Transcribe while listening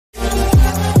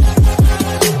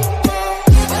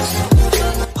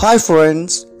Hi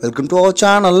friends, welcome to our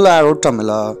channel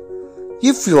Aeronautical.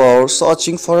 If you are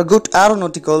searching for a good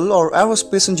aeronautical or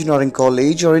aerospace engineering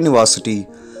college or university,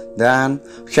 then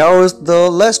here is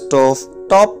the list of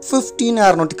top 15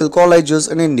 aeronautical colleges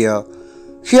in India.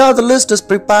 Here the list is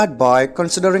prepared by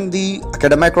considering the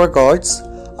academic records,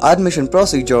 admission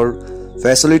procedure,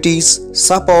 facilities,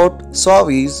 support,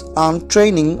 service and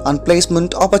training and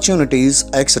placement opportunities,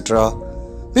 etc.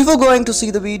 Before going to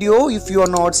see the video, if you are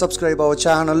not subscribed our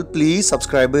channel, please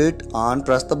subscribe it and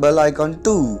press the bell icon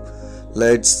too.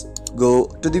 Let's go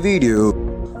to the video.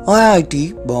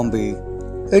 IIT Bombay.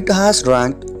 It has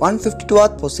ranked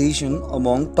 152th position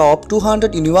among top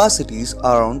 200 universities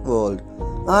around world,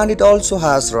 and it also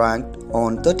has ranked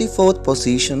on 34th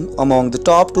position among the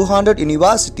top 200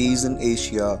 universities in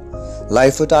Asia.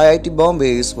 Life at IIT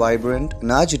Bombay is vibrant,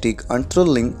 energetic and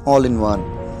thrilling all in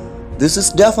one. This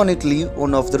is definitely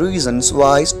one of the reasons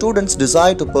why students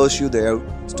desire to pursue their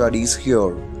studies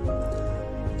here.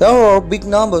 There are big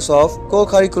numbers of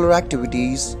co-curricular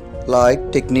activities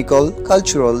like technical,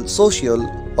 cultural, social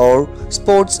or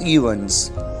sports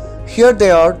events. Here they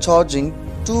are charging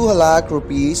 2 lakh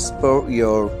rupees per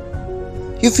year.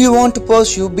 If you want to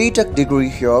pursue BTech degree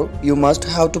here, you must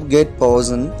have to get pass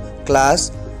in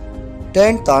class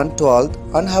 10th and 12th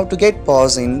and have to get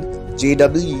pass in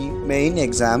JEE main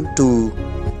exam too.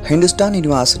 Hindustan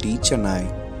University, Chennai.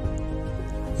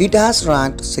 It has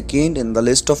ranked second in the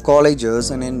list of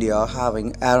colleges in India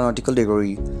having aeronautical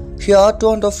degree. Here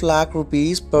 2.5 lakh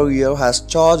rupees per year has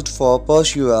charged for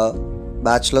pursue a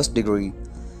bachelor's degree.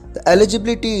 The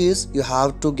eligibility is you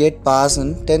have to get pass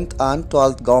in 10th and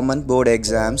 12th government board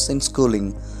exams in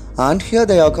schooling, and here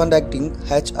they are conducting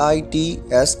HITS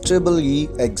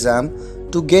exam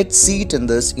to get seat in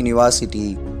this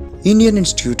university. Indian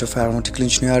Institute of Aeronautical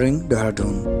Engineering,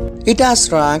 Dehradun. It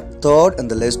has ranked third in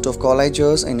the list of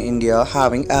colleges in India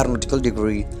having aeronautical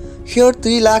degree. Here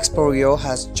 3 lakhs per year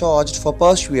has charged for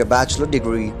pursue a bachelor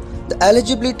degree. The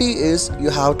eligibility is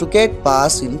you have to get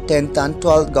pass in 10th and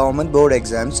 12th government board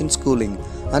exams in schooling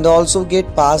and also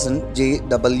get pass in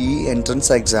JEE entrance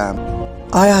exam.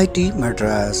 IIT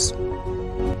Madras.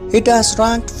 It has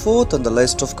ranked 4th on the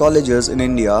list of colleges in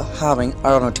India having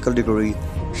aeronautical degree.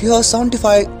 Here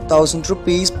 75,000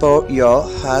 rupees per year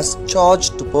has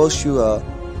charged to pursue a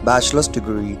bachelor's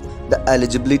degree. The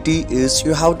eligibility is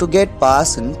you have to get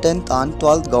pass in 10th and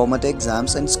 12th government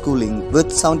exams and schooling with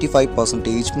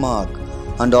 75% mark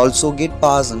and also get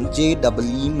pass in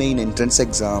JEE main entrance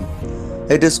exam.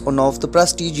 It is one of the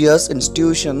prestigious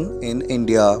institutions in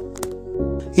India.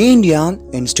 Indian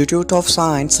Institute of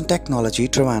Science and Technology,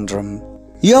 Trivandrum.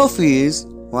 Year fees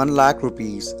 1 lakh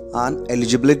rupees and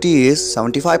eligibility is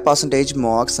 75%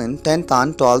 marks in 10th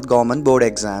and 12th government board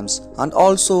exams and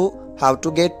also have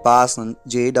to get pass in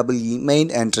JEE main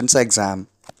entrance exam.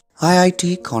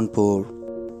 IIT Kanpur.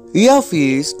 Year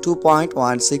fees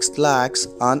 2.16 lakhs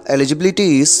and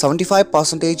eligibility is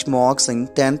 75% marks in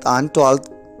 10th and 12th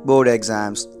board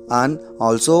exams and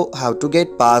also have to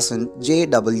get pass in JEE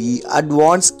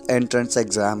advanced entrance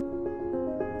exam.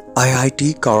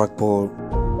 IIT Kharagpur.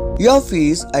 Year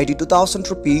fees 82,000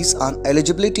 rupees and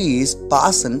eligibility is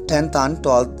pass in 10th and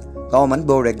 12th government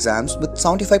board exams with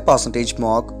 75%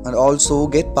 mark and also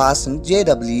get pass in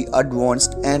JEE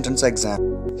advanced entrance exam.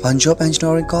 Punjab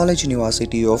Engineering College,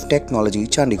 University of Technology,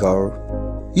 Chandigarh.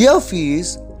 Year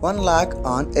fees 1 lakh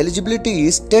and eligibility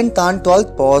is 10th and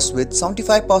 12th pass with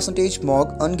 75% mark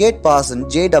and get pass in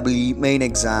JEE main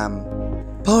exam.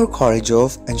 Power College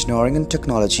of Engineering and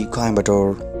Technology,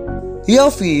 Coimbatore.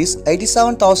 Year fees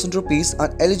 87,000 rupees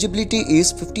and eligibility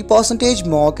is 50%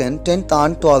 mark in 10th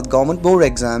and 12th government board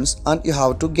exams and you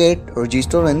have to get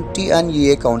registered in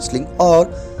TNEA counseling or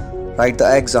write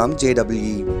the exam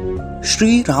JEE.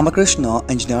 Sri Ramakrishna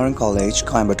Engineering College,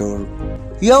 Coimbatore.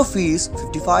 Year fees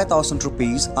 55,000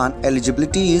 rupees and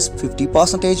eligibility is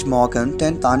 50% mark in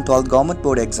 10th and 12th government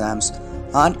board exams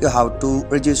and you have to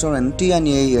register in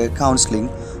TNEA counseling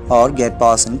or get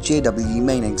pass in JEE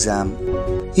main exam.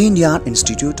 Indian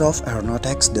Institute of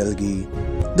Aeronautics, Delhi.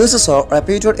 This is a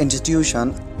reputed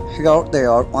institution. Here they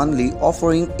are only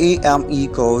offering AME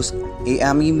course.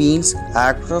 AME means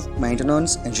Aircraft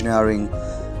Maintenance Engineering.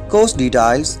 Course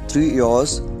details 3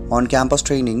 years on-campus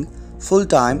training,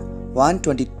 full-time,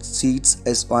 120 seats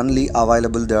is only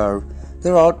available there.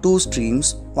 There are 2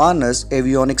 streams, one is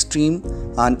avionics stream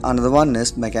and another one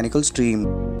is mechanical stream.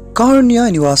 Karunya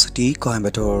University,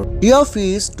 Coimbatore. Year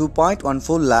fees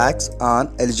 2.14 lakhs and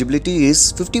eligibility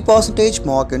is 50%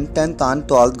 mark in 10th and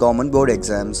 12th government board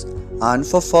exams and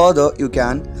for further you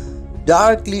can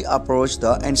directly approach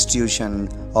the institution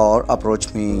or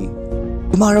approach me.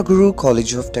 Kumaraguru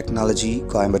College of Technology,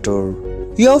 Coimbatore.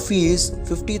 Your fee is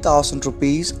 50,000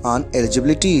 rupees and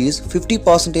eligibility is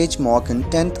 50% mark in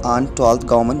 10th and 12th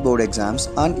government board exams,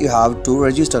 and you have to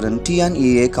register in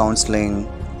TNEA counseling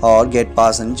or get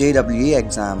pass in JEE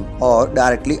exam or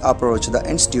directly approach the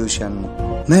institution.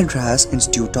 Madras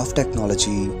Institute of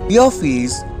Technology. Your fee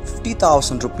is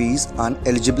 50,000 rupees and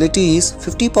eligibility is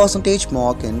 50%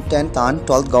 mark in 10th and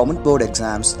 12th government board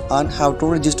exams, and have to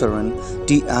register in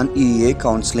TNEA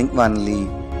counseling only.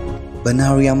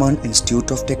 Banariaman Institute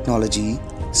of Technology,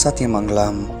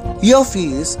 Satyamangalam. Your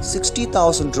fee is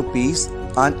 60,000 rupees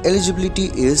and eligibility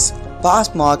is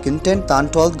pass mark in 10th and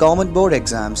 12th government board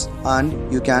exams,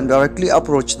 and you can directly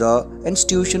approach the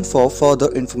institution for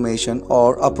further information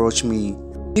or approach me.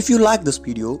 If you like this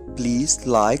video, please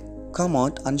like,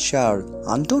 comment and share,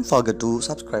 and don't forget to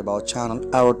subscribe our channel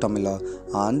Aeronautical,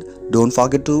 and don't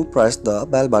forget to press the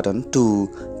bell button too.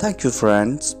 Thank you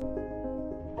friends.